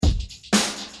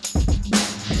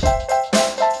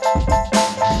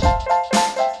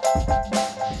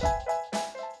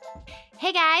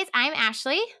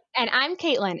Ashley. And I'm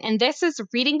Caitlin, and this is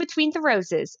Reading Between the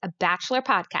Roses, a Bachelor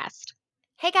podcast.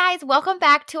 Hey guys, welcome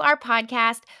back to our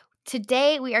podcast.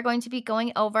 Today we are going to be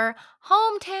going over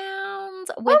hometowns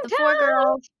with the four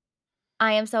girls.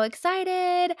 I am so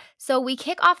excited. So we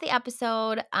kick off the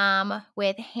episode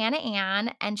with Hannah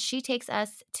Ann, and she takes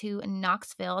us to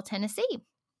Knoxville, Tennessee.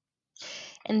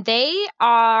 And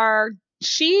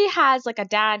she has like a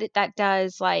dad that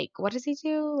does like, what does he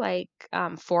do? Like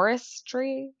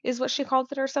forestry is what she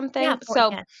calls it or something. Yeah,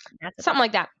 Something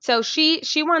like that. So she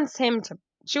wants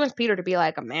Peter to be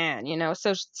like a man,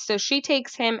 So she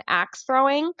takes him axe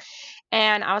throwing,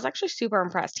 and I was actually super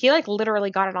impressed. He like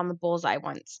literally got it on the bullseye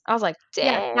once. I was like, dang.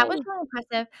 Yeah, that was really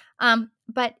impressive.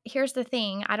 But here's the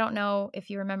thing. I don't know if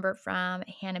you remember from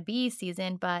Hannah B's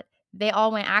season, but they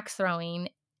all went axe throwing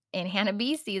in Hannah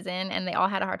B's season, and they all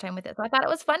had a hard time with it. So I thought it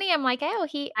was funny. I'm like, oh,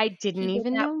 I he didn't did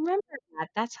even that. remember that.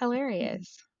 That's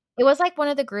hilarious. It was like one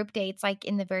of the group dates, like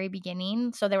in the very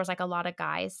beginning. So there was like a lot of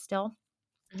guys still,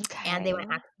 and they went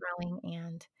Okay. axe throwing.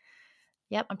 And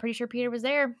yep, I'm pretty sure Peter was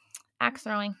there, axe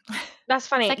throwing. That's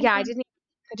funny. Second Yeah, I time.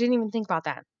 didn't even think about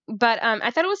that. But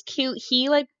I thought it was cute. He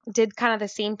like did kind of the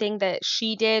same thing that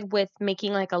she did with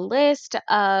making like a list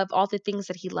of all the things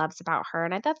that he loves about her,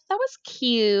 and I thought that was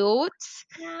cute.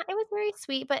 Yeah, it was very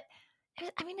sweet, but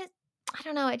I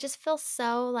don't know. It just feels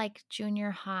so like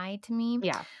junior high to me.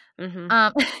 Yeah. Mhm.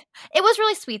 It was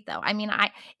really sweet though. I mean,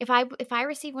 if I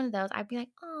received one of those, I'd be like,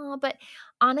 oh. But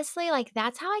honestly, like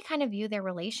that's how I kind of view their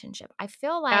relationship. I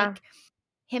feel Yeah. like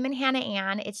him and Hannah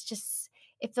Ann,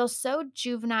 it feels so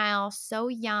juvenile, so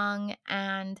young,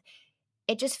 and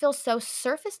it just feels so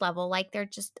surface level. Like they're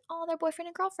boyfriend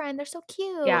and girlfriend. They're so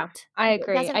Yeah. cute. I It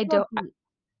agree. doesn't I feel don't. deep.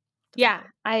 Doesn't Yeah,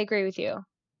 feel. I agree with you.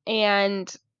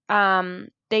 And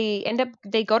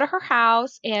they go to her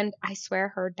house, and I swear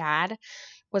her dad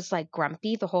was like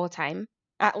grumpy the whole time.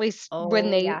 At least when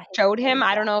Oh they yeah, his showed dad him. is,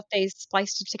 I yeah. don't know if they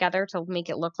spliced it together to make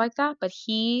it look like that, but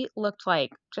he looked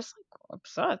like just like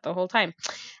upset the whole time.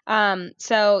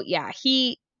 So yeah,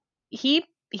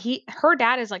 her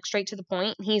dad is like straight to the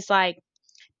point. He's like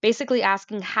basically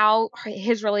asking how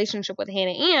his relationship with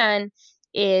Hannah Ann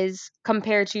is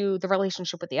compared to the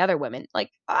relationship with the other women. Like,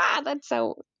 that's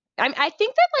so. I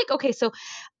think that like okay, so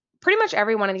pretty much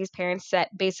every one of these parents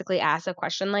that basically asks a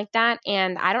question like that,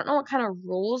 and I don't know what kind of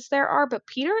rules there are, but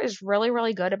Peter is really,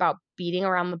 really good about beating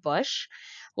around the bush.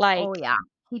 Oh, Like yeah.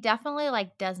 He definitely,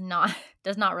 like, does not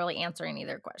does not really answer any of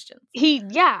their questions. he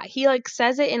like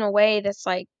says it in a way that's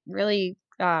like really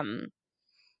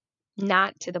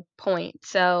not to the point.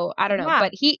 So I don't know, Yeah.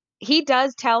 but he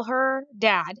does tell her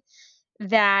dad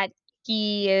that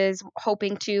he is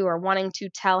hoping to or wanting to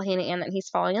tell Hannah Ann that he's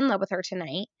falling in love with her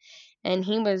tonight, and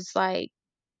he was like,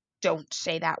 don't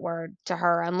say that word to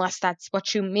her unless that's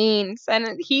what you mean.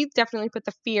 And he definitely put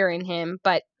the fear in him,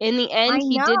 but in the I end,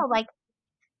 he did. know, like,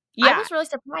 I Yeah, was really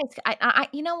surprised. I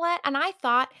you know what? And I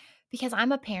thought because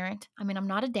I'm a parent, I mean, I'm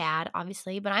not a dad,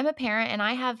 obviously, but I'm a parent and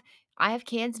I have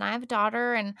kids and I have a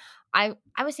daughter and I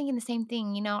was thinking the same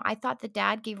thing, I thought the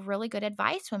dad gave really good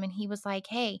advice to him and he was like,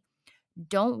 "Hey,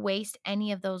 don't waste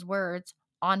any of those words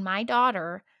on my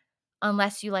daughter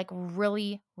unless you like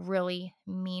really, really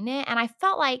mean it." And I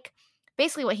felt like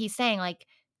basically what he's saying, like,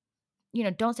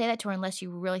 don't say that to her unless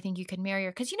you really think you could marry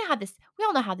her. Because we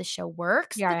all know how this show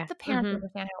works. The, yeah, the parents hmm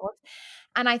understand how it works.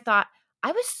 And I thought,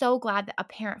 I was so glad that a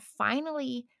parent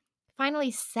finally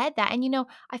said that. And,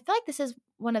 I feel like this is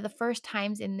one of the first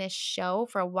times in this show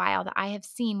for a while that I have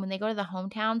seen when they go to the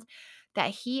hometowns that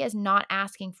he is not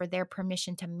asking for their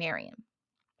permission to marry him.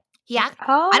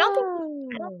 I don't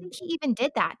Oh think he even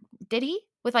did that. Did he?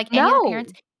 With like any of the no,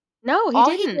 parents? no, he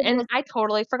All he didn't, did and was I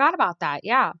totally forgot about that.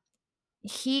 Yeah,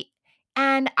 He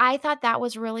and I thought that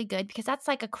was really good because that's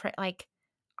like like,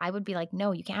 I would be like,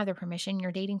 "No, you can't have their permission,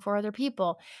 you're dating 4 other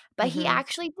people." But he hmm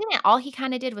actually didn't. All he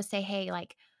kinda did was say, "Hey,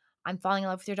 like, I'm falling in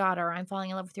love with your daughter, or I'm falling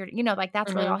in love with your," like,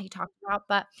 that's really all hmm he talked about,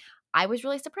 but I was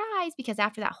really surprised because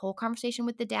after that whole conversation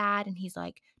with the dad, and he's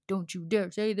like, "Don't you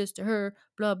dare say this to her,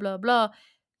 blah, blah, blah,"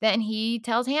 then he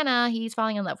tells Hannah he's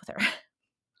falling in love with her.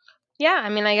 yeah. I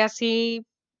mean, I guess he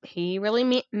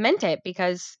really meant it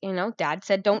because Dad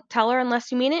said don't tell her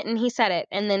unless you mean it, and he said it,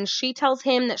 and then she tells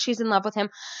him that she's in love with him.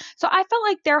 So I felt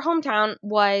like their hometown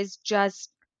was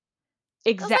just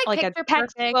It was, exact like, like a picture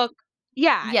perfect. textbook.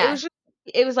 Yeah, Yes.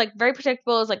 it was, like, very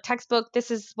predictable. It was like textbook,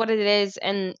 "This is what it is,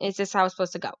 and is this how it's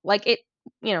supposed to go?" Like,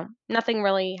 nothing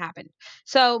really happened.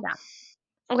 So, Yeah.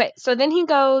 okay, so then he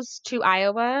goes to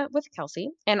Iowa with Kelsey,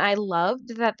 and I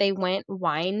loved that they went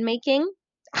winemaking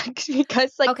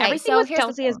because, like, Okay, everything so with here's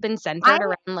the Kelsey has thing. been I centered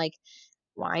around, like,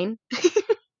 wine.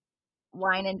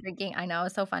 Wine and drinking, I know,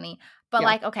 it's so funny. But, Yeah.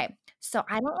 like, okay, so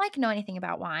I don't, like, know anything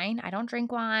about wine. I don't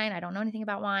drink wine. I don't know anything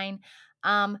about wine.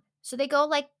 So they go,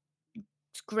 like,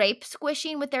 grape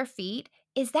squishing with their feet.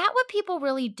 Is that what people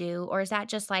really do, or is that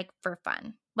just, like, for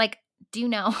fun? Like, do you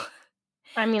know?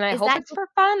 I mean, I Is hope that it's for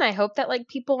fun. I hope that, like,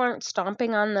 people aren't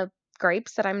stomping on the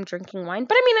grapes that I'm drinking wine,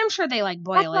 but, I mean, I'm sure they, like,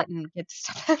 that's boil what it and get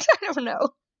stuff out. I don't know.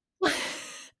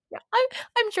 Yeah,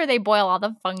 I'm sure they boil all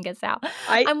the fungus out.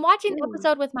 I I'm watching the mm.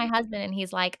 episode with my husband, and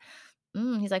he's like,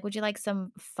 "Would you like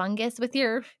some fungus with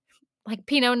your, like,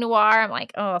 Pinot Noir?" I'm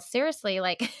like, "Oh, seriously?"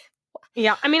 Like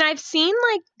Yeah, I mean, I've seen,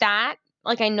 like, that,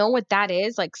 like, I know what that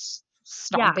is, like,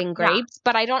 Yeah, stomping yeah. grapes,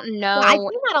 but I don't Yeah, I've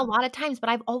know seen that a lot of times, but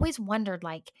I've always wondered,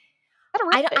 like, how to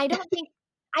I rip don't it. I don't think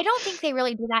I don't think they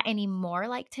really do that anymore,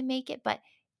 like, to make it, but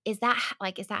is that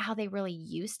how they really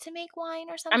used to make wine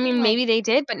or I something? mean, maybe Like, they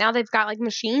did, but now they've got, like,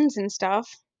 machines and stuff.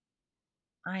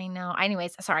 I know.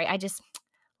 Anyways, sorry, I just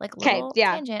like, Okay, little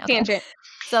yeah, tangent, okay. tangent.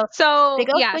 So, they So,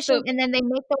 go yeah, squishing so and then they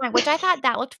make the wine, which I thought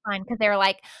that looked fun because they were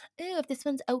like, "Ooh, if this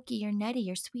one's oaky or nutty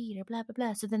or sweet or blah, blah,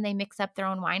 blah." So then they mix up their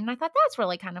own wine, and I thought that's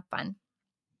really kind of fun.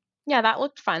 yeah, that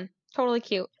looked fun. Totally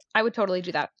cute. I would totally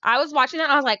do that. I was watching that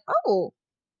and I was like, "Oh,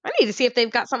 I need to see if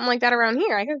they've got something like that around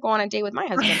here. I could go on a date with my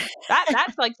husband."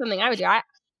 That's, like, something I would do. I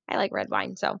like red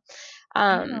wine, so,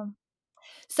 um Yeah.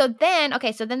 So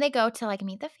then they go to, like,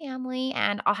 meet the family,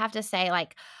 and I'll have to say,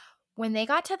 like, when they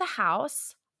got to the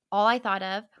house, all I thought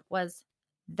of was,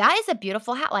 "That is a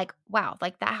beautiful house." Like, wow,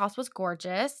 like, that house was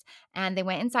gorgeous, and they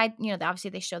went inside,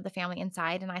 obviously, they showed the family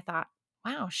inside, and I thought,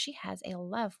 "Wow, she has a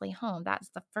lovely home." That's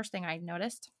the first thing I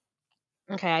noticed.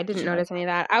 okay, I Did didn't you notice notice any of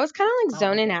that. I was kinda, like, that?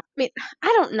 Oh, zoning out. I mean, I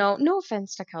don't know, no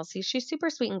offense to Kelsey, she's super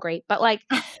sweet and great, but, like,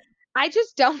 I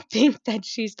just don't think that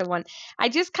she's the one. I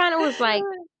just kinda was like,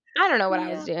 I don't know what I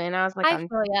was Yeah, doing. I was like I on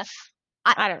feel ya.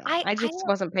 I I don't know. I I just don't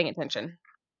wasn't paying attention.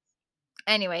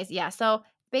 anyways, yeah, so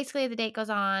basically the date goes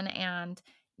on and,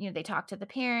 they talk to the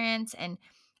parents, and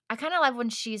I kinda love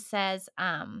when she says,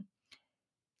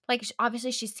 like,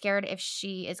 obviously, she's scared if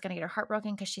she is gonna get her heart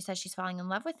broken because she says she's falling in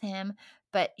love with him,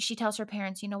 but she tells her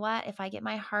parents, "You know what? If I get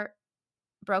my heart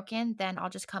broken, then I'll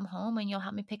just come home and you'll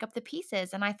help me pick up the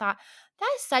pieces." And I thought,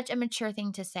 that is such a mature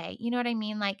thing to say. You know what I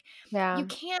mean? Like, you Yeah.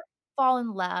 can't fall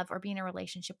in love or be in a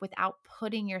relationship without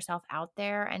putting yourself out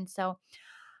there. And so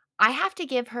I have to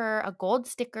give her a gold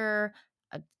sticker,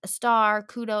 a star,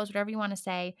 kudos, whatever you want to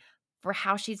say, for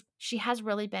how she has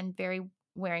really been very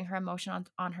wearing her emotion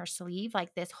on her sleeve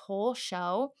like this whole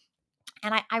show.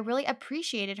 And I really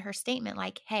appreciated her statement,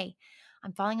 like, "Hey,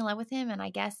 I'm falling in love with him, and I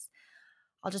guess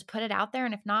I'll just put it out there,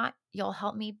 and if not, you'll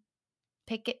help me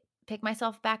pick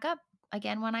myself back up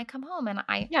again when I come home." And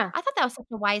Yeah. I thought that was such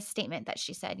a wise statement that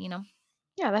she said, you know?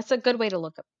 Yeah, that's a good way to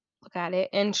look at it,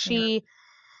 and Yeah.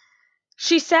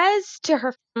 she says to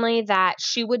her family that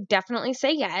she would definitely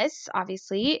say yes,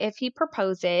 obviously, if he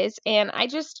proposes, and I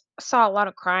just saw a lot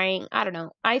of crying. I don't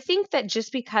know. I think that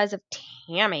just because of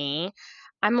Tammy,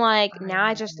 I'm like, I now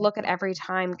I just know. look at every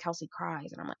time Kelsey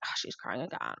cries, and I'm like, "Oh, she's crying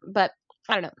again." But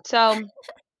I don't know. So,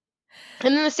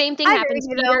 and then the same thing I agree with happens.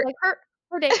 you though, Peter like,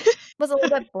 her date was a little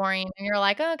bit boring, and you're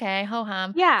like, "Okay,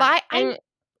 ho-hum." But Yeah, I and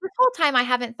this whole time, I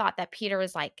haven't thought that Peter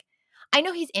was like, I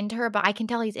know he's into her, but I can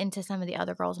tell he's into some of the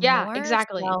other girls yeah, more,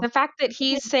 exactly. so The fact that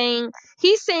he's saying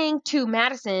to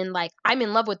Madison, like, "I'm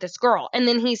in love with this girl," and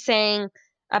then he's saying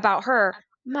about her,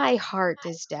 "My heart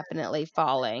is definitely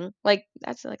falling." Like,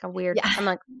 that's, like, a weird yeah. I'm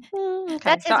like, okay."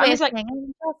 That's So his I'm way of just like, saying,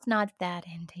 "I'm just not that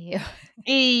into you."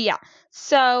 yeah.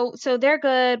 So they're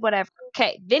good, whatever.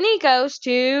 Okay, then he goes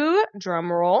to,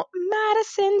 drum roll,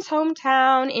 Madison's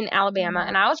hometown in Alabama, Yeah.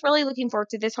 and I was really looking forward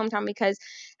to this hometown because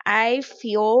I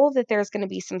feel that there's gonna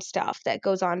be some stuff that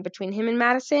goes on between him and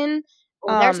Madison,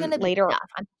 Oh, there's gonna be later. stuff.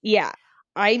 Yeah,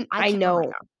 I I can't oh my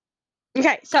know. god.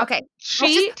 Okay, so Okay,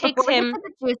 let's just she before takes we get him to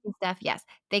the juicy stuff, yes,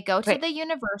 they go to okay, the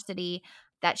university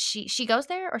that she goes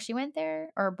there, or she went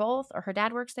there, or both, or her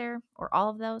dad works there, or all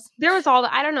of those? there was all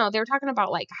the I don't know, they were talking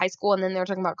about, like, high school, and then they were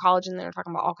talking about college, and they were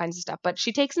talking about all kinds of stuff, but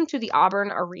she takes him to the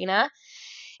Auburn Arena,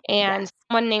 and Yes.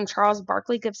 someone named Charles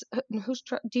Barkley gives who's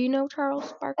Char do you know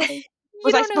Charles Barkley? You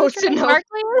Was I don't know who supposed to Charles know?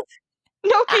 Barkley is?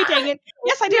 No, okay, dang it.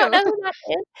 Yes, I You don't do. know who that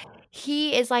is?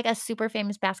 He is, like, a super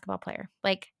famous basketball player,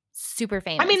 like, super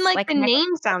I mean, famous, like, the name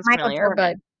Like sounds Michael familiar,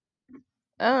 but Jordan.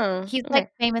 oh, He's, like,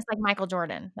 okay. famous like Michael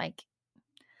Jordan, like,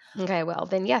 Okay, well,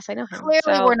 then, yes, I know him.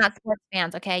 clearly we're So not sports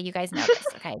fans, okay? You guys know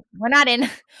this, okay? We're not in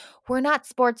we're not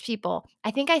sports people.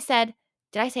 I think I said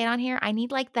did I say it on here? I need,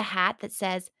 like, the hat that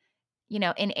says,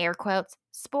 in air quotes,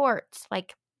 "sports."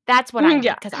 Like, that's what I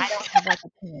yeah. need because I don't have, like, a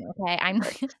team, okay? I'm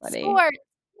That's funny. sports.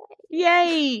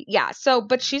 Yay. Yeah, so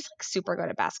but she's, like, super good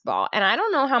at basketball, and I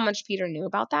don't know how much Peter knew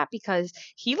about that because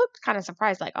he looked kinda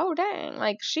surprised, like, "Oh, dang,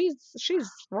 like, she's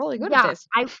really good at Yeah, this."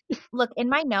 I look, in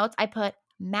my notes, I put,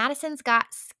 "Madison's got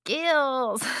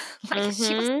skills." Like,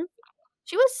 Mhm.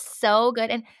 she was so good,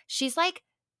 and she's, like,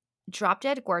 drop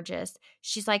dead gorgeous.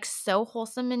 She's, like, so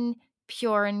wholesome and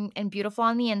pure and beautiful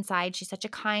on the inside. She's such a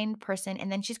kind person,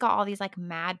 and then she's got all these, like,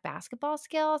 mad basketball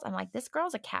skills. I'm like, "This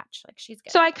girl's a catch." Like, she's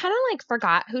So good. I kinda, like,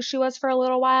 forgot who she was for a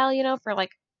little while, for,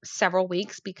 like, several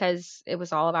weeks because it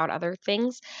was all about other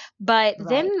things, but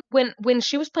then Right. when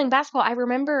she was playing basketball, I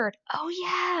remembered, "Oh,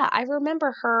 yeah, I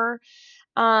remember her,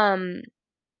 um,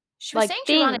 She was like, saying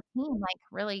she was on a thing." team, like,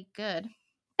 really good.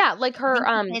 Yeah, like I her, think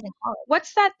she plays in college.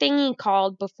 what's that thingy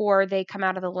called before they come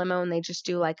out of the limo and they just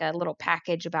do, like, a little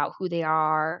package about who they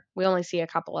are? We only see a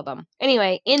couple of them.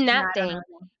 Anyway, in Yeah, that I don't know thing,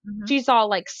 her name. Mhm. she's all,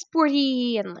 like,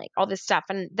 sporty and, like, all this stuff,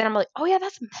 and then I'm like, "Oh, yeah,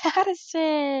 that's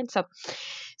Madison."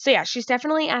 So yeah, she's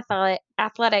definitely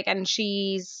athletic, and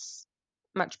she's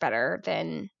much better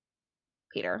than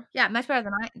Peter. Yeah, much better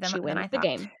than She than wins I the thought.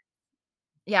 game.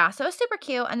 Yeah, so it was super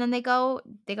cute, and then they go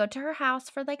to her house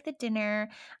for, like, the dinner.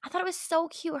 I thought it was so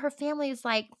cute. Her family was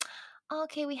like,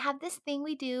 "Okay, we have this thing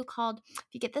we do called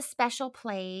you get this special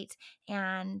plate,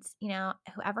 and,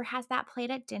 whoever has that plate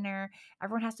at dinner,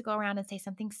 everyone has to go around and say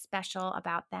something special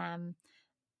about them."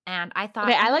 And I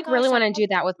Okay, thought, "Oh I, my like, really gosh, that's wanna so." do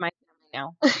that with my family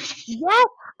now. Yes,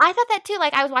 I thought that too.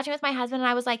 Like, I was watching with my husband, and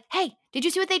I was like, "Hey, did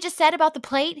you see what they just said about the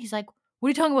plate?" He's like, "What are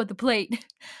you talking about, the plate?"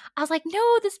 I was like,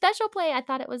 "No, the special plate."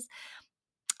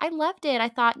 I loved it. I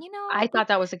thought, I like, thought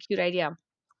that was a cute idea.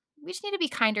 we just need to be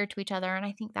kinder to each other, and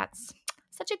I think that's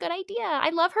such a good idea. I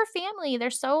love her family. They're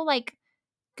so, like,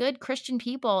 good Christian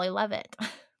people. I love it.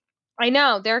 I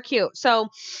know, they're cute. So,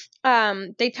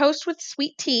 they toast with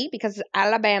sweet tea because it's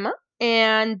Alabama,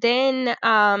 and then,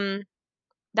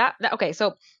 that okay,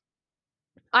 so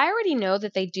I already know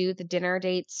that they do the dinner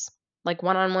dates, like,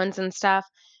 one-on-ones and stuff,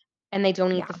 and they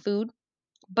don't eat Yeah. the food,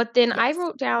 but then I Yes.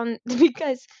 wrote down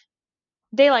because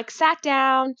they, like, sat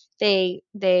down, they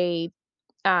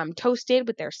toasted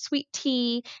with their sweet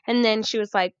tea, and then she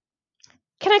was like,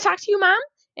 "Can I talk to you, mom?"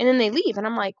 And then they leave, and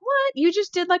I'm like, "What? You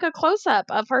just did, like, a close-up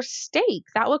of her steak.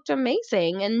 That looked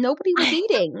amazing, and nobody was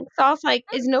eating." So I was like,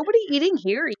 "Is nobody eating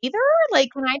here either?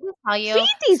 Like, Can I just tell feed you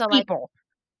these so, people."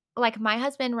 my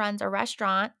husband runs a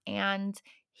restaurant, and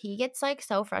he gets, like,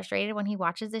 so frustrated when he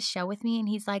watches this show with me, and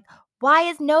he's like, "Why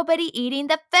is nobody eating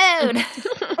the food?"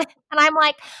 And I'm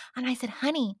like and I said,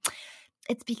 "Honey,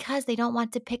 it's because they don't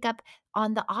want to pick up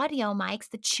on the audio mics,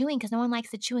 the chewing, because no one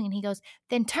likes the chewing." And he goes,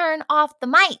 "Then turn off the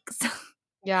mics."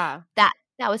 Yeah. That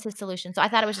that was his solution. So I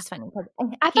thought it was just funny because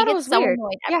I he thought it gets was so weird.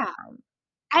 annoyed every Yeah. time.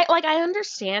 I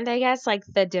understand, I guess, like,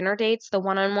 the dinner dates, the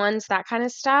one-on-ones, that kinda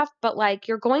stuff, but, like,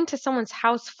 you're going to someone's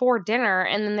house for dinner,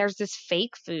 and then there's this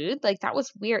fake food, like, that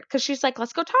was weird. Because she's like,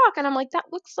 "Let's go talk," and I'm like, "That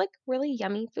looks like really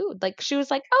yummy food." Like, she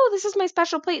was like, "Oh, this is my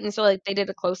special plate," and so, like, they did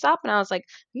a close-up, and I was like,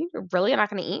 "You're really not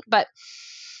gonna eat?" But,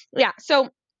 yeah, so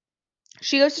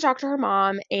she goes to talk to her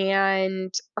mom,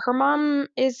 and her mom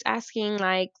is asking,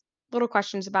 like, little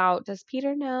questions about, "Does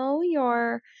Peter know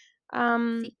your,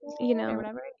 um, Secret you or know"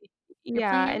 whatever, your Yeah,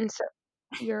 plan? and so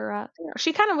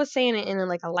she kinda was saying it in a,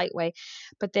 like, a light way,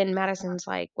 but then Madison's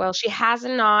like, "Well, she has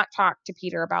not talked to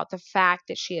Peter about the fact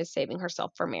that she is saving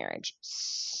herself for marriage."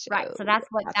 Right, So so that's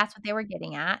what that's that's what they were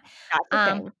getting at. that's the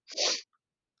Um, thing.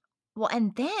 well,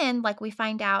 and then, like, we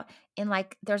find out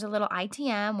there's a little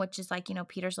ITM, which is, like,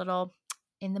 Peter's little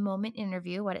in the moment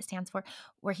interview, what it stands for,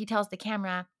 where he tells the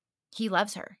camera he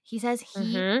loves her. He says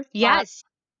Mhm. loves Yes.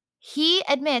 he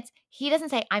admits he doesn't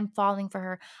say, "I'm falling for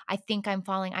her. I think I'm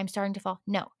falling. I'm starting to fall."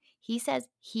 No, he says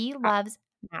he Uh, loves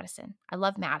Madison. "I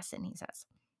love Madison," he says.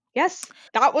 yes.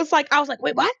 That was like I was like,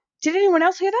 "Wait, what? Did anyone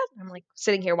else hear that?" I'm, like,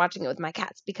 sitting here watching it with my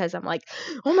cats because I'm like,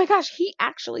 "Oh my gosh, he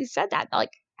actually said that." Like,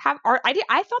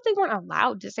 I thought they weren't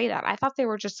allowed to say that. I thought they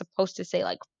were just supposed to say,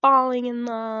 like, falling in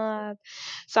love.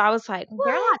 So I was like,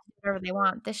 They're allowed "What?" to do whatever they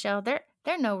want. This show, there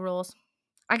are no rules.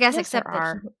 I guess Yes, there except that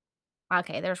are.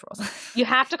 okay, there's rules. You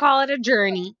have to call it a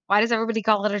journey. Why does everybody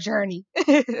call it a journey?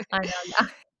 I know, yeah.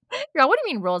 Yeah, what do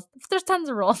you mean rules? There's tons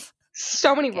of rules.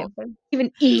 So many Okay, rules.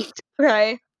 Even eat,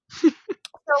 right?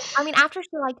 so, I mean, after she,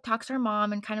 like, talks to her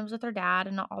mom and kind of was with her dad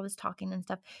and all this talking and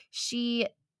stuff, she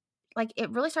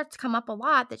it really starts to come up a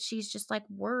lot that she's just, like,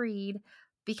 worried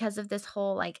because of this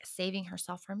whole, like, saving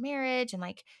herself for marriage, and,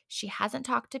 like, she hasn't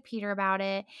talked to Peter about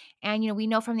it, and, we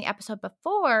know from the episode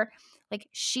before, like,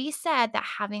 she said that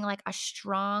having, like, a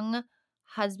strong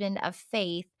husband of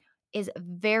faith is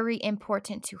very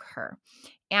important to her,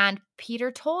 and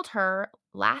Peter told her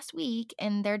last week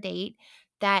in their date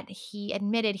that he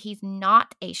admitted he's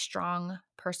not a strong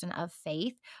person of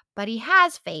faith, but he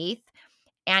has faith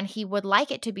and he would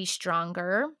like it to be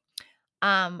stronger.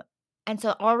 Um, and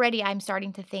so already I'm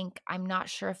starting to think I'm not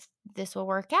sure if this will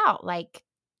work out, like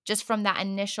just from that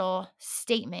initial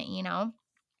statement, you know?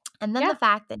 And then the Yeah.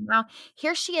 fact that now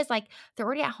here she is, like, they're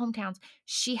already at hometowns.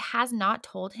 She has not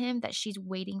told him that she's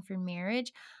waiting for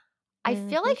marriage. I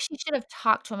feel Mhm. like she should have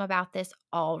talked to him about this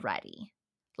already.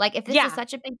 Like, if this is Yeah.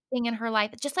 such a big thing in her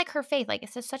life, just like her faith, like,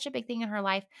 it's just such a big thing in her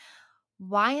life,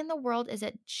 why in the world is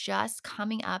it just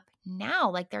coming up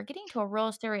now? Like, they're getting to a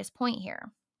real serious point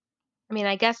here. I mean,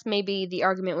 I guess maybe the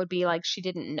argument would be like she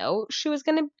didn't know she was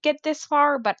gonna get this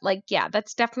far, but like, yeah,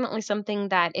 that's definitely something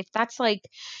that if that's like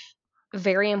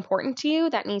very important to you,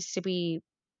 that needs to be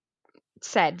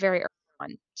said very early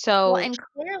on. Well, So and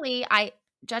clearly, I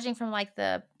judging from, like,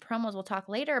 the promos we'll talk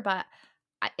later, but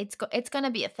it's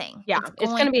gonna be a thing. yeah, It's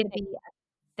it's going gonna be a to thing. be a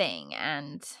thing,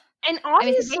 and And I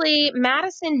mean, so basically obviously,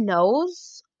 Madison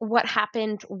knows what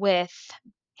happened with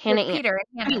Hannah with Ann. Peter and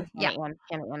I mean, Hannah, yeah,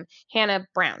 Hannah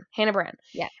Brown, Hannah Brown.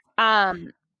 yeah.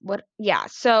 What? Yeah.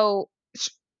 So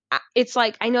it's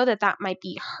like I know that that might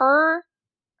be her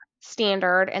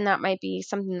standard, and that might be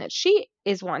something that she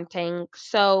is wanting.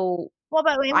 So Well,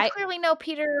 but we I clearly know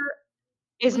Peter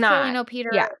is we clearly not. know Peter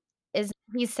Yeah, is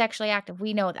he's sexually active,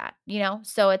 we know that, you know?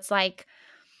 So it's like,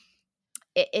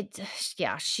 it's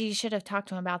yeah, she should have talked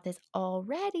to him about this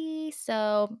already,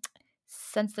 so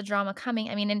since the drama coming,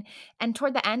 I mean, and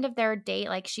toward the end of their date,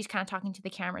 like, she's kinda talking to the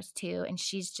cameras too, and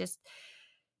she's just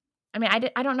I mean,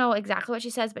 I don't know exactly what she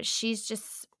says, but she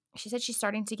said she's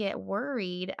starting to get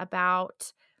worried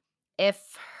about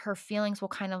if her feelings will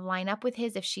kind of line up with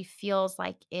his, if she feels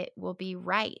like it will be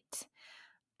right.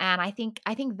 And I think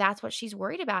that's what she's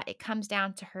worried about. It comes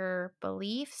down to her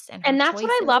beliefs and her and that's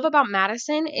what I choices. love about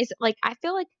Madison is like I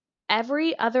feel like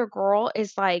every other girl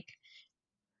is like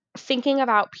thinking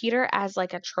about Peter as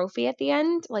like a trophy at the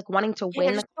end, like wanting to Yeah,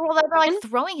 they're win the just well, they're like competition.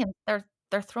 throwing him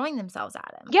they're throwing themselves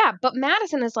at him. Yeah, but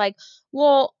Madison is like,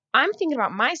 "Well, I'm thinking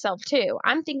about myself too.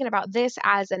 I'm thinking about this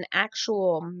as an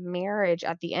actual marriage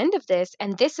at the end of this,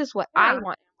 and this is what I Yeah.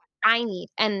 want, I need."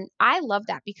 And I love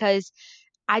that because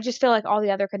I just feel like all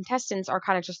the other contestants are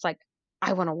kind of just like,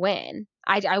 "I want to win.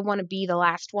 I want to be the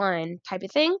last one," type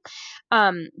of thing.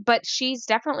 But she's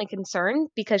definitely concerned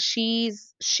because she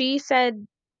said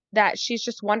that she's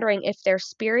just wondering if their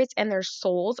spirits and their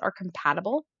souls are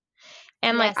compatible.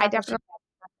 And like Yes, I that's what she definitely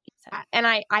said. and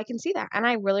I can see that, and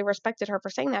I really respected her for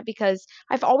saying that because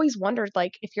I've always wondered,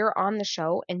 like, if you're on the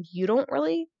show and you don't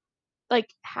really, like,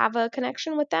 have a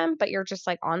connection with them, but you're just,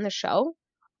 like, on the show.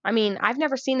 I mean, I've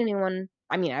never seen anyone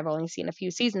I mean, I've only seen a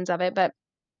few seasons of it, but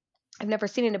I've never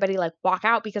seen anybody, like, walk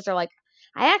out because they're like,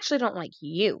 "I actually don't like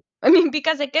you." I mean,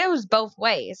 because it goes both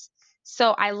ways.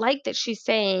 So I like that she's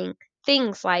saying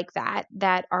things like that,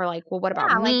 that are like, "Well, what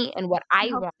about Yeah, like, me and what she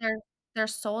I hopes want?" their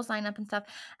souls line up and stuff.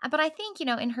 But I think,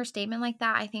 in her statement like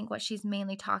that, I think what she's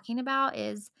mainly talking about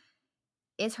is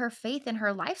her faith and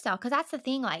her lifestyle. Because that's the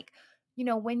thing, like,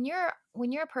 when you're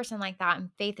a person like that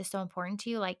and faith is so important to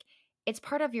you, like, it's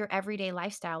part of your everyday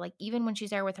lifestyle. Like, even when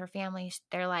she's there with her family,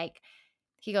 they're like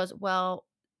he goes, "Well,"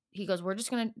 "We're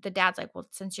just gonna" the dad's like, "Well,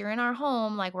 since you're in our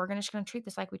home, like, we're just gonna treat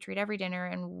this like we treat every dinner,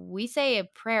 and we say a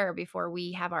prayer before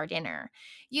we have our dinner."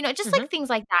 Just Mhm. like things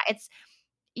like that. It's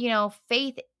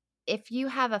faith if you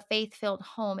have a faith-filled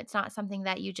home, it's not something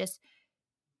that you just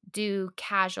do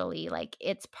casually, like,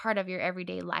 it's part of your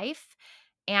everyday life,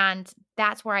 and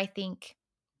that's where I think,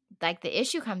 like, the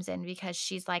issue comes in because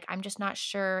she's like, "I'm just not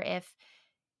sure if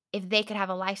they could have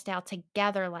a lifestyle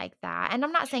together like that," and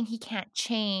I'm not saying he can't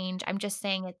change, I'm just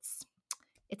saying it's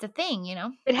a thing, you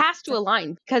know? It has It's to a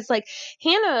align because, like,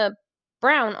 Hannah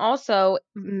Brown also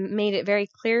made it very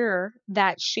clear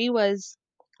that she was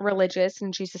religious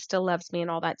and Jesus still loves me and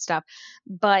all that stuff.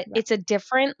 But yeah. it's a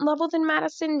different level than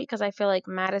Madison because I feel like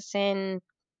Madison,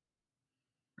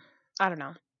 I don't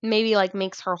know, maybe like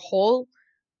makes her whole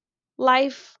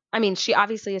life. I mean, she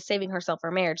obviously is saving herself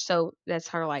for marriage, so that's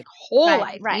her like whole Right,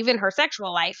 life, right. even her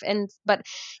sexual life. And but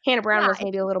Hannah Brown Yeah, was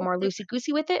maybe a little it's more different. loosey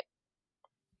goosey with it.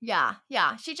 Yeah,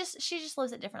 yeah, she just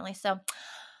lives it differently, so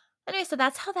anyway, so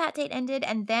that's how that date ended,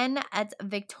 and then at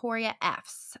Victoria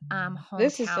F's,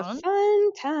 This is a hometown.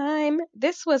 fun time.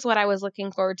 This was what I was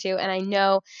looking forward to, and I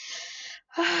know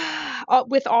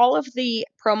with all of the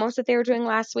promos that they were doing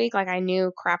last week, like I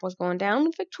knew crap was going down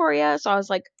with Victoria, so I was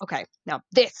like, okay, now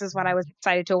this is what I was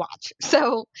excited to watch.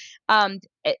 So,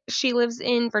 she lives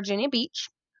in Virginia Beach,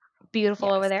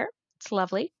 beautiful over Yes. there. It's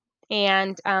lovely.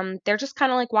 And they're just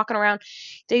kind of like walking around.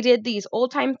 They did these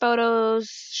old time photos.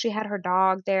 She had her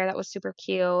dog there that was super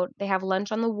cute. They have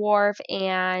lunch on the wharf,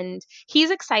 and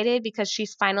he's excited because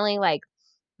she's finally like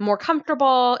more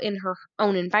comfortable in her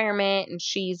own environment, and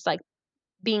she's, like,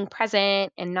 being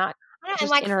present and not Yeah, and,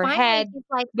 just like, in her finally, head. he's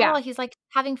like, Yeah. he's, like,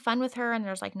 having fun with her, and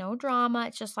there's, like, no drama.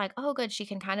 It's just like, "Oh, good." She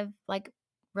can kind of, like,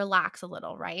 relax a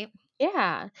little, right?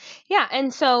 Yeah. Yeah,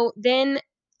 and so then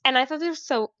and I thought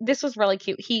this was really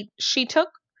cute. She took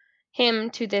him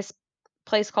to this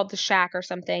place called The Shack or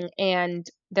something, and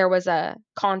there was a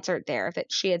concert there that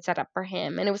she had set up for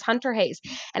him, and it was Hunter Hayes,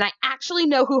 and I actually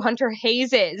know who Hunter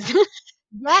Hayes is.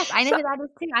 Yes, I know So, who that is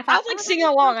too. I I thought, was, like, "Oh, that singing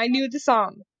is so along, I cute." knew the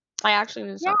song. I actually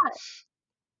knew the Yeah, song.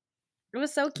 it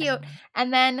was so cute,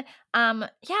 and then,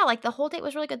 yeah, like, the whole date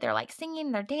was really good. They're, like,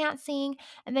 singing, they're dancing,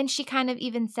 and then she kind of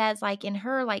even says, like, in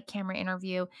her, like, camera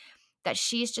interview that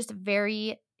she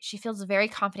feels very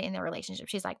confident in their relationship.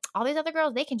 She's like, "All these other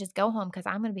girls, they can just go home because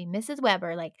 'cause I'm gonna be Mrs.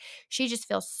 Weber." Like, she just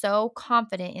feels so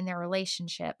confident in their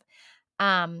relationship.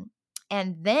 Um,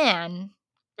 and then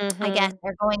I guess Mhm.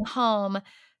 they're going home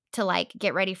to, like,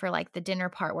 get ready for, like, the dinner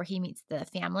part where he meets the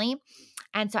family,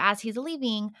 and so as he's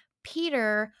leaving,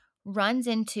 Peter runs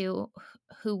into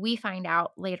who we find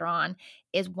out later on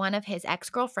is one of his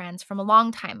ex-girlfriends from a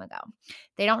long time ago.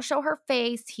 They don't show her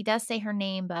face, he does say her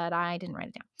name, but I didn't write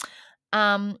it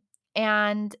down.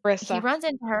 And he Rissa. runs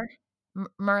into her.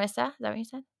 Marissa, is that what you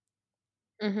said?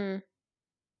 Mhm.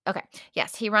 Okay,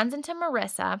 yes, he runs into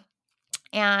Marissa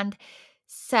and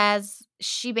says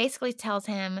she basically tells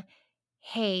him,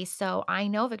 "Hey, so I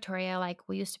know Victoria, like,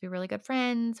 we used to be really good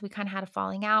friends. We kinda had a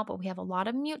falling out, but we have a lot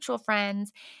of mutual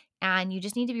friends, and you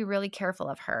just need to be really careful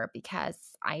of her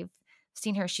because I've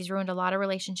seen her. She's ruined a lot of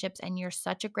relationships, and you're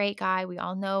such a great guy. We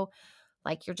all know,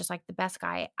 like, you're just, like, the best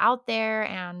guy out there,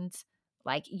 and,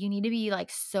 like, you need to be, like,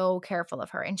 so careful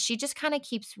of her." And she just kinda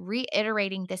keeps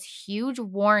reiterating this huge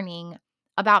warning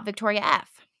about Victoria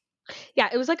F. Yeah,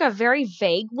 it was like a very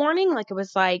vague warning, like, it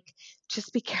was like,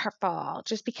 just be careful,"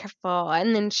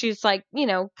 and then she's like,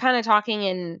 kinda talking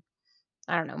in,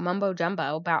 I don't know, mumbo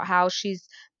jumbo about how she's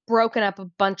broken up a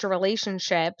bunch of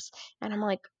relationships, and I'm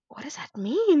like, "What does that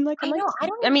mean?" Like, I'm I like, know,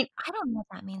 I mean, I don't know what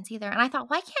that means either, and I thought,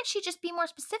 "Why can't she just be more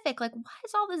specific? Like, why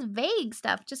is all this vague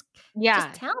stuff? Just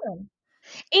yeah, tell him."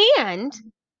 and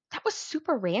that was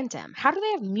super random. How do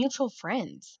they have mutual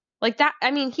friends? Like that,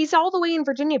 I mean, he's all the way in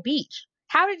Virginia Beach.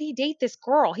 How did he date this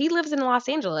girl? He lives in Los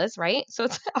Angeles, right? So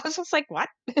it's I was just like, "What?"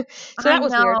 So I that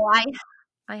was weird. know,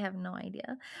 I have no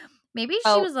idea. Maybe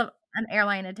she Oh, was an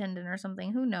airline attendant or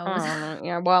something, who knows?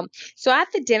 yeah, well, so at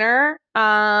the dinner,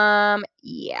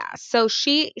 yeah, so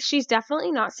she's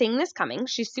definitely not seeing this coming.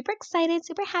 She's super excited,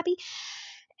 super happy,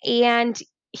 and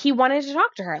he wanted to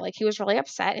talk to her. Like, he was really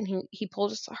upset, and he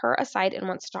pulls her aside and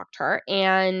wants to talk to her,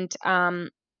 and,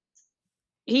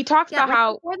 he talks Yeah, about like,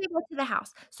 how before they go to the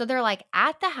house. So they're, like,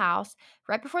 at the house,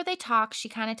 right before they talk, she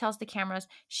kinda tells the cameras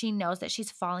she knows that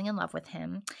she's falling in love with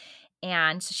him,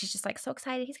 and so she's just, like, so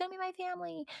excited, "He's gonna be my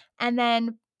family." And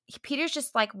then Peter's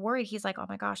just, like, worried. He's like, "Oh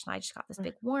my gosh, I just got this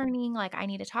big warning, like, I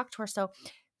need to talk to her." So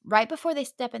right before they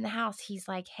step in the house, he's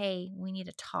like, "Hey, we need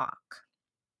to talk."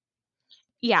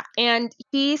 yeah, and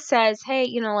he says, "Hey,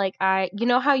 like,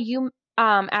 how you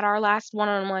at our last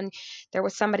one-on-one, there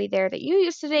was somebody there that you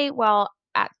used to date? Well,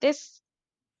 at this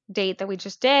date that we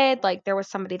just did, like, there was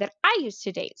somebody that I used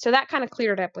to date." So that kinda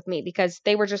cleared it up with me because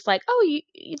they were just like, "Oh,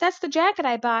 that's the jacket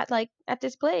I bought, like, at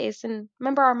this place, and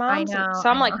remember our moms?" And so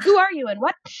I I'm like, know. "Who are you and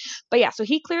what?" But yeah, so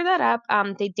he cleared that up.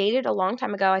 They dated a long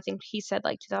time ago. I think he said,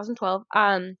 like, 2012.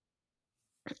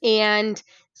 And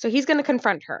so he's gonna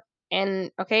confront her.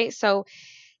 And okay, so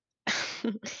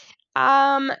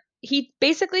um, he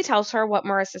basically tells her what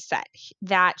Marissa said,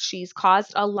 that she's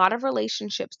caused a lot of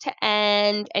relationships to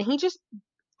end, and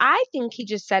I think he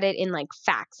just said it in, like,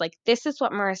 facts, like, "This is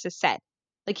what Marissa said."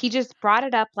 Like, he just brought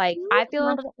it up, like, He I feel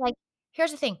handled it like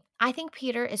here's the thing, I think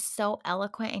Peter is so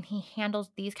eloquent and he handles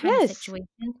these kind of yes.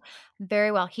 situations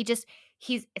very well.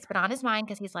 He's it's been on his mind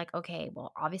because he's like, "Okay,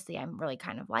 well, obviously, I'm really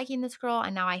kind of liking this girl,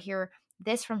 and now I hear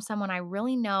this from someone I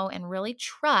really know and really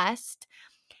trust,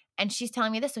 and she's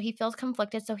telling me this." So he feels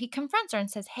conflicted, so he confronts her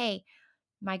and says, "Hey,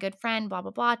 my good friend, blah,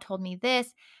 blah, blah, told me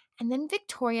this." And then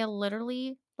Victoria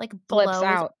literally, like, Flips blows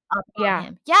out. up on Yeah.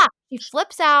 him. Yeah, she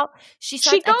flips out. She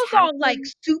She starts goes all, like,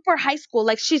 attacking. super high school,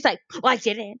 like, she's like, "Well, I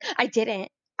didn't,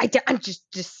 I'm just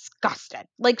disgusted."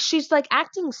 Like, she's, like,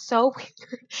 acting so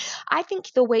weird. I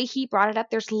think the way he brought it up,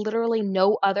 there's literally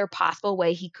no other possible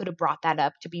way he could have brought that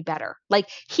up to be better. Like,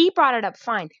 he brought it up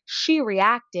fine. She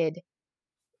reacted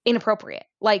inappropriate,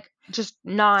 like, just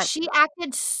not She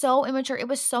acted so immature. It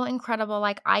was so incredible.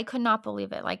 Like, I could not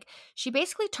believe it. Like, she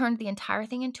basically turned the entire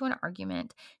thing into an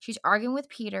argument. She's arguing with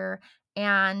Peter,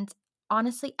 and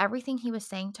honestly, everything he was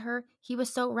saying to her, he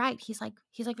was so right. He's like,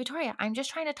 "Victoria, I'm just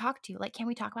trying to talk to you. Like, can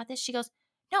we talk about this?" She goes,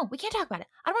 "No, we can't talk about it.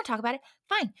 I don't wanna talk about it.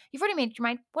 Fine. You've already made your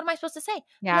mind. What am I supposed to say?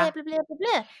 Blah, Yeah. blah, blah, blah,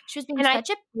 blah." She was being And I such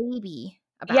a baby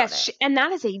about Yes, it. and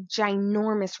that is a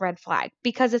ginormous red flag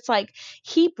because it's like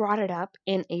he brought it up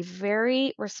in a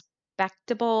very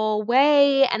respectable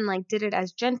way and like did it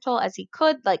as gentle as he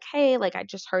could, like, hey, like I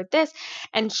just heard this.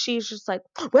 And she's just like,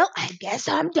 well, I guess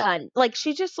I'm done. Like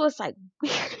she just was like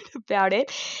weird about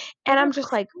it. It And I'm was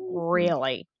just like, crazy.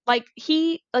 really? Like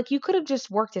you could have just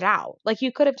worked it out. Like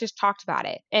you could have just talked about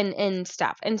it and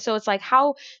stuff. And so it's like,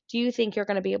 how do you think you're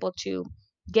gonna be able to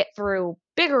get through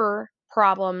bigger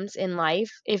problems in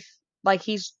life if like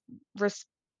he's res-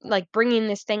 like bringing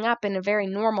this thing up in a very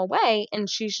normal way and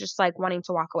she's just like wanting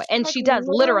to walk away She, and like, she does literally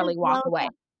literally walk blows away.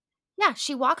 up. Yeah,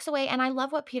 she walks away, and I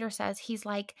love what Peter says. He's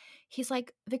like,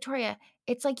 "Victoria,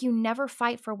 it's like you never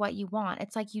fight for what you want.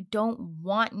 It's like you don't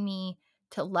want me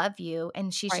to love you."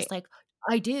 And she's just Right. like,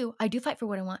 "I do. I do fight for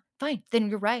what I want. Fine, then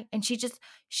you're right." And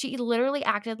she literally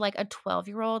acted like a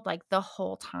 12-year-old, like, the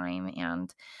whole time,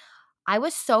 and I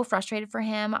was so frustrated for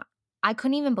him. I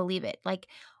couldn't even believe it. Like,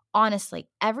 honestly,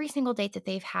 every single date that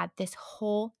they've had this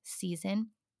whole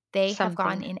season, they have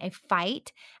gotten Something. in a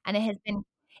fight, and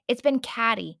it's been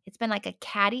catty. It's been like a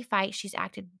catty fight. She's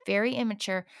acted very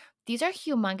immature. These are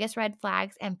humongous red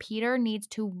flags, and Peter needs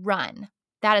to run.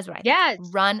 That is what I think. Yes,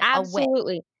 Run away.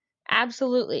 absolutely.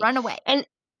 Absolutely. Run away. And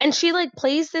and she like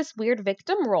plays this weird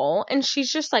victim role and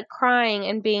she's just like crying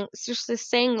and being just this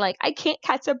saying like I can't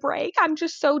catch a break. I'm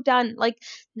just so done. Like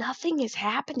nothing is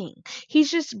happening. He's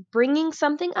just bringing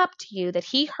something up to you that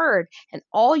he heard and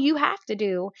all you have to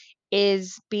do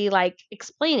is be like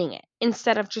explaining it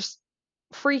instead of just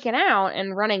freaking out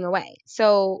and running away.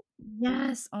 So,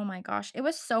 Yes. Oh my gosh. It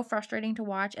was so frustrating to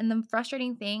watch. And the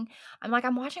frustrating thing, I'm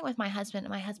watching it with my husband,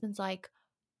 and my husband's like,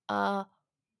 uh,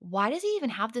 why does he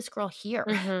even have this girl here?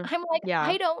 mhm. I'm like,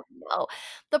 Yeah. I don't know.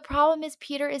 The problem is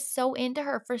Peter is so into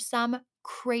her for some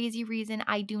crazy reason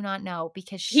I do not know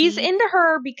because He's she into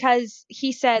her because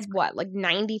he is said great. what, like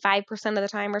 95% of the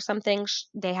time or something,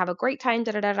 they have a great time,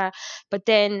 da da da da. But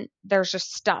then there's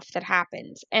just stuff that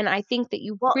happens. And I think that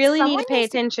you Well, really need someone to pay needs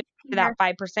to attention teach to that Peter.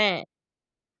 5%.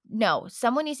 No,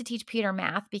 someone needs to teach Peter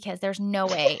math because there's no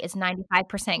way it's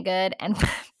 95% good and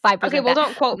Okay, 5% well, bad.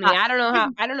 don't I quote me. thought his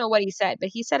I don't know what he said, but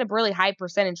he said a really high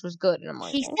percentage was good. And I'm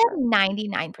like, He said okay.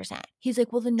 99%. He's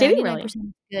like, "Well, the Did he really? 99%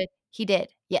 is good." He did,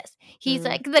 yes. He's Mm.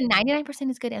 like, "The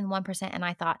 99% is good and 1%," and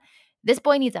I thought, "This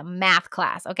boy needs a math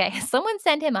class, okay? Someone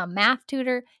send him a math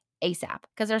tutor ASAP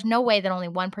because there's no way that only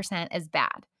 1% is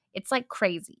bad. It's, like,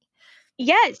 crazy."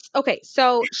 Yes. Okay.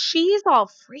 So she's all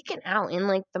freaking out in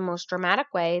like the most dramatic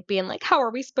way, being like, how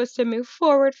are we supposed to move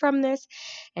forward from this?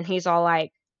 And he's all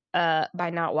like, by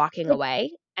not walking Which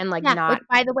away and like Yeah, which, not.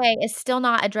 by the way, is still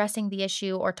not addressing the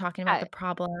issue or talking about uh, the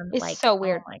problem, It's like, so oh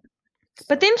weird. my god,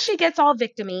 But so then weird. she gets all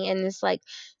victimy and is like,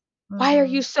 why are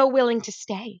you Mhm. so willing to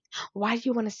stay? Why do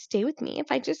you want to stay with me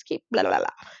if I just keep blah, blah, blah?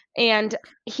 And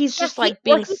he's Yeah, just like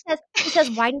being, he says,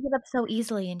 "Why do you give up so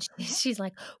easily?" And she's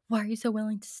like, "Why are you so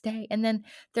willing to stay?" And then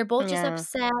they're both just yeah.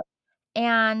 upset,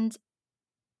 and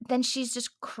then she's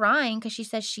just crying because she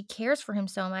says she cares for him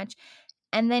so much,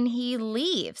 and then he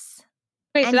leaves,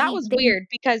 Okay, so and that was they weird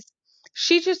because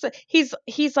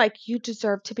he's like, "You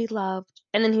deserve to be loved,"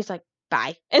 and then he's like,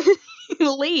 "Bye," and then he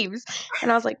leaves,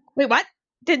 and I was like, "Wait, what?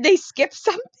 Did they skip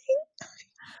something?"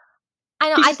 I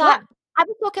know, He I just thought left. I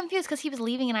was so confused because he was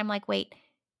leaving, and I'm like, "Wait,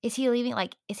 is he leaving?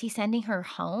 Like, is he sending her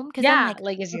home?" Because then, Yeah, like,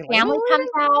 like, is her he leaving, family comes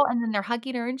leaving? out, and then they're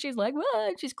hugging her, and she's like, "Ah,"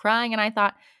 and she's crying, and I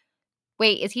thought,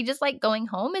 "Wait, is he just, like, going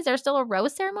home? Is there still a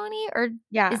rose ceremony, or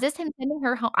is Yeah, this him sending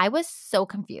her home?" I was so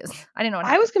confused. I didn't know what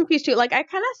I was happened. confused too, like, I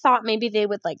kinda thought maybe they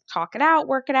would, like, talk it out,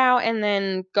 work it out, and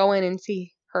then go in and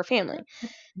see her family,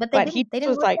 But they but he didn't. They just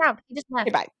didn't was work like, it out. He just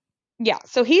 "Okay, left. bye." Yeah,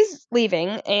 so he's leaving,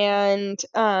 and,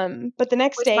 but the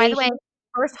next Which, by day the way, he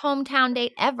first hometown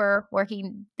date ever where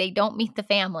they don't meet the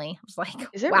family. I was like,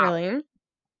 is it "Wow." really?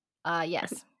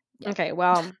 Yes. Yep. Okay,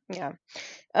 well, yeah.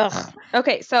 Ugh.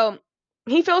 Okay, so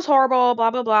he feels horrible,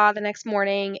 blah, blah, blah, the next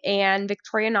morning, and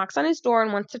Victoria knocks on his door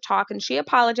and wants to talk, and she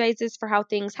apologizes for how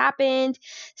things happened,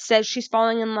 says she's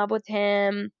falling in love with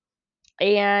him,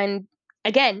 and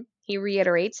again, he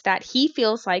reiterates that he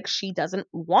feels like she doesn't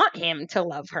want him to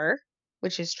love her,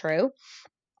 which is true.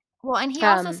 Well, and he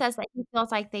also Um, says that he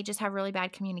feels like they just have really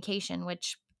bad communication,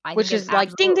 which I think which is is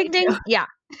like ding, absolutely ding, true. ding. Yeah.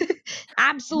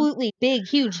 Absolutely big,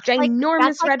 huge, Like,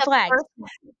 that's ginormous like red the flags. first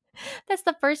that's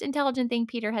the first intelligent thing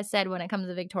Peter has said when it comes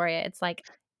to Victoria. It's like,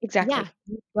 yeah, Exactly.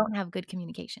 you don't have good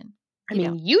communication. I You mean,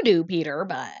 don't. you do, Peter,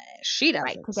 but she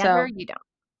Right. doesn't. Together, So, you don't.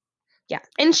 yeah,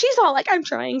 and she's all like, "I'm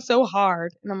trying so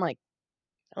hard," and I'm like,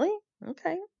 "Really?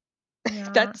 Okay."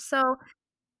 Yeah. That's So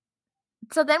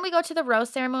So then we go to the rose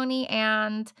ceremony,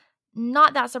 and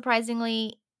not that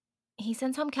surprisingly, he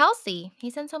sends home Kelsey. He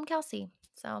sends home Kelsey.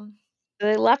 So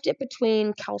They left it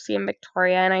between Kelsey and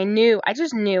Victoria, and I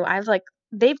just knew. I was like,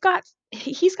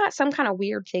 he's got some kind of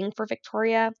weird thing for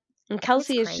Victoria, and it's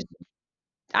Kelsey is crazy. just,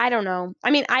 I don't know.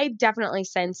 I mean, I definitely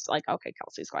sensed like, okay,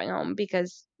 Kelsey's going home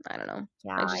because I don't know.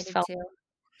 Yeah, I I just did felt, too.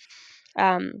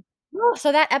 um,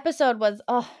 So that episode was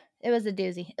it was a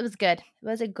doozy. It was good. It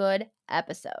was a good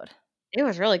episode. it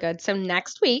was really good. So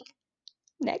next week,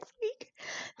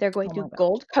 they're going Oh to my gosh.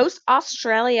 Gold Coast,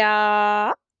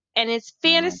 Australia, and it's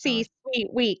Oh my Fantasy gosh.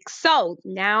 Suite Week. So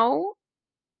now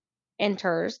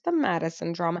enters the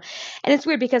Madison drama. And it's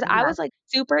weird because I Yeah, was like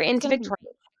super it's into gonna be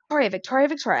Victoria.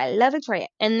 Victoria. I love Victoria.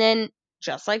 And then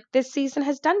just like this season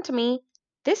has done to me,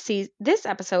 this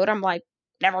episode, I'm like,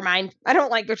 never mind. I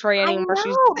don't like Victoria I anymore.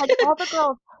 She's know, like, all the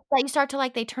girls that you start to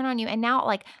like, they turn on you, and now,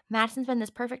 like, Madison's been this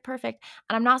perfect,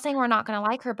 and I'm not saying we're not gonna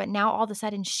like her, but now all of a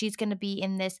sudden she's gonna be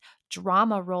in this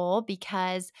drama role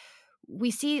because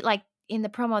we see, like, in the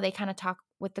promo, they kinda talk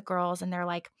with the girls, and they're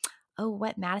like, "Oh,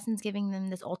 what? Madison's giving them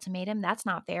this ultimatum? That's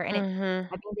not fair," and Mhm.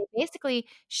 I mean, they basically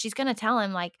she's gonna tell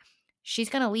him, like, she's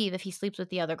gonna leave if he sleeps with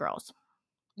the other girls.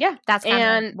 Yeah. That's kind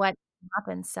of And what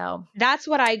happens, so that's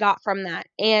what I got from that.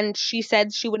 And she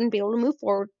said she wouldn't be able to move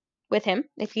forward with him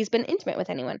if he's been intimate with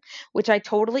anyone, which I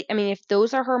mean, if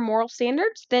those are her moral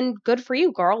standards, then good for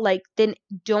you, girl. Like, then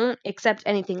don't accept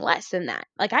anything less than that.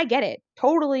 Like, I get it.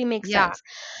 Totally makes yeah, sense.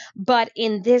 But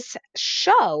in this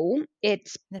show,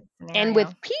 this and with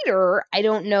scenario. Peter, I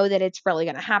don't know that it's really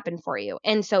going to happen for you.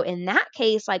 And so in that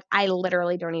case, like, I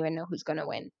literally don't even know who's going to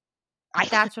win. I,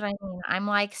 That's what I mean.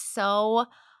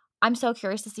 I'm so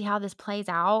curious to see how this plays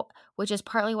out, which is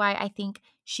partly why I think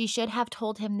she should have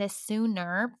told him this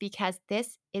sooner because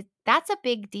that's a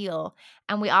big deal,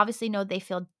 and we obviously know they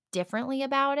feel differently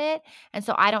about it, and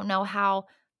so I don't know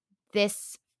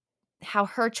this how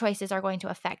her choices are going to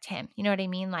affect him, you know what I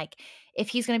mean? Like, if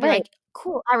he's gonna be right. like,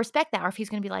 "Cool, I respect that," or if he's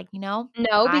gonna be like,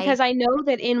 No, I because I know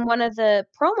that in one of the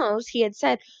promos, he had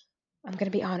said, I'm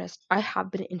gonna be honest, I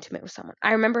have been intimate with someone.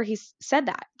 I remember he said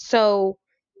that. So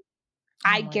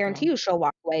I Oh my guarantee god. you she'll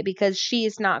walk away because she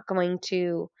is not going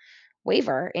to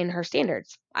waver in her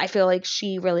standards. I feel like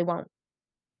she really won't,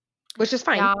 which is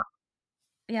fine. Yeah,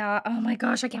 yeah, oh my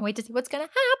gosh, I can't wait to see what's gonna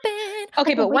happen. I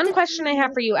Okay, can't but wait one to question I see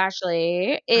have it. for you,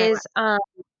 Ashley, Okay, what? is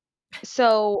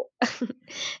so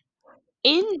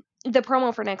in the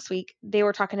promo for next week, they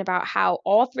were talking about how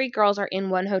all three girls are in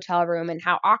one hotel room and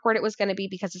how awkward it was going to be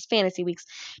because it's fantasy weeks.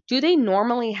 Do they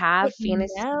normally have But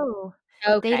fantasy? no,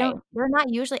 Okay. they're not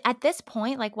usually at this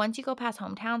point, like, once you go past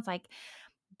hometowns, like,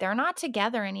 they're not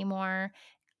together anymore.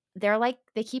 They're like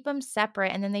they keep them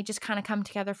separate, and then they just kinda come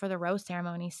together for the rose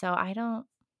ceremony, so I don't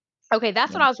Okay,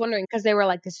 that's what yeah. I was wondering because they were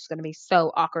like, this is going to be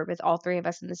so awkward with all three of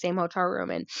us in the same hotel room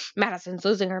and Madison's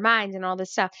losing her mind and all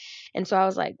this stuff. And so I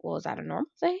was like, well, is that a normal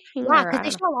thing? Yeah, Or because I they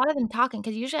don't know. show a lot of them talking.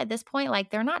 Because usually at this point, like,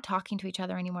 they're not talking to each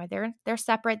other anymore. They're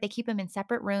separate, they keep them in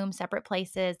separate rooms, separate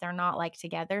places, they're not, like,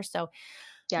 together, so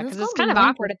Yeah, it's because it's gonna be kind of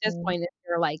awkward at this interesting. point if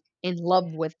you're like in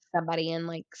love with somebody and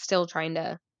like still trying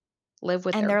to live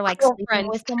with And their they're, like, sleeping girlfriends.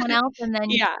 with someone else, and then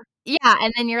Yeah. yeah,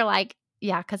 and then you're like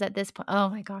yeah, because at this point oh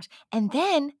my gosh, and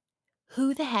then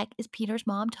who the heck is Peter's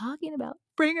mom talking about?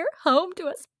 "Bring her home to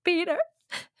us, Peter."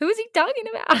 Who is he talking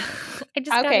about? I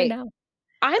just gotta Okay. know.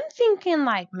 I'm thinking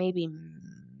like maybe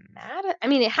I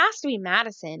mean, it has to be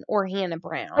Madison or Hannah But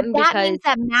Brown that because means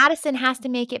that Madison has to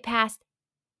make it past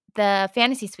the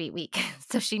fantasy suite week,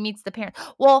 so she meets the parents.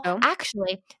 Well, oh,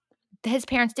 actually, his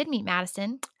parents did meet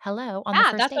Madison, hello, on the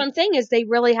yeah, first that's what date. I'm saying is they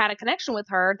really had a connection with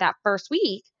her that first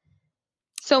week.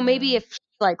 So maybe Yeah. if she,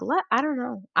 like I don't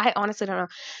know. I honestly don't know.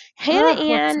 Hannah Ugh,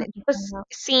 we'll just Ann have to find just out.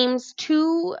 seems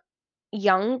too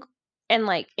young and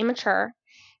like immature.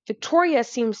 Victoria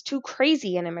seems too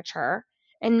crazy and immature.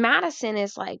 And Madison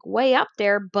is like way up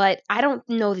there, but I don't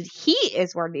know that he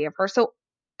is worthy of her. So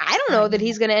I don't know that Yeah.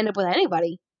 he's going to end up with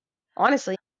anybody,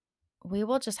 honestly. We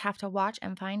will just have to watch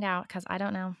and find out because I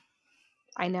don't know.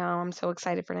 I know. I'm so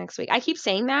excited for next week. I keep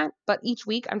saying that, but each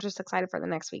week I'm just excited for the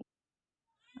next week.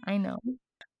 I know.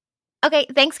 Okay,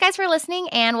 thanks guys for listening,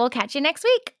 and we'll catch you next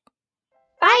week.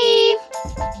 Bye.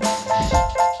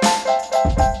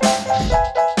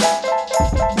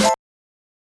 Bye.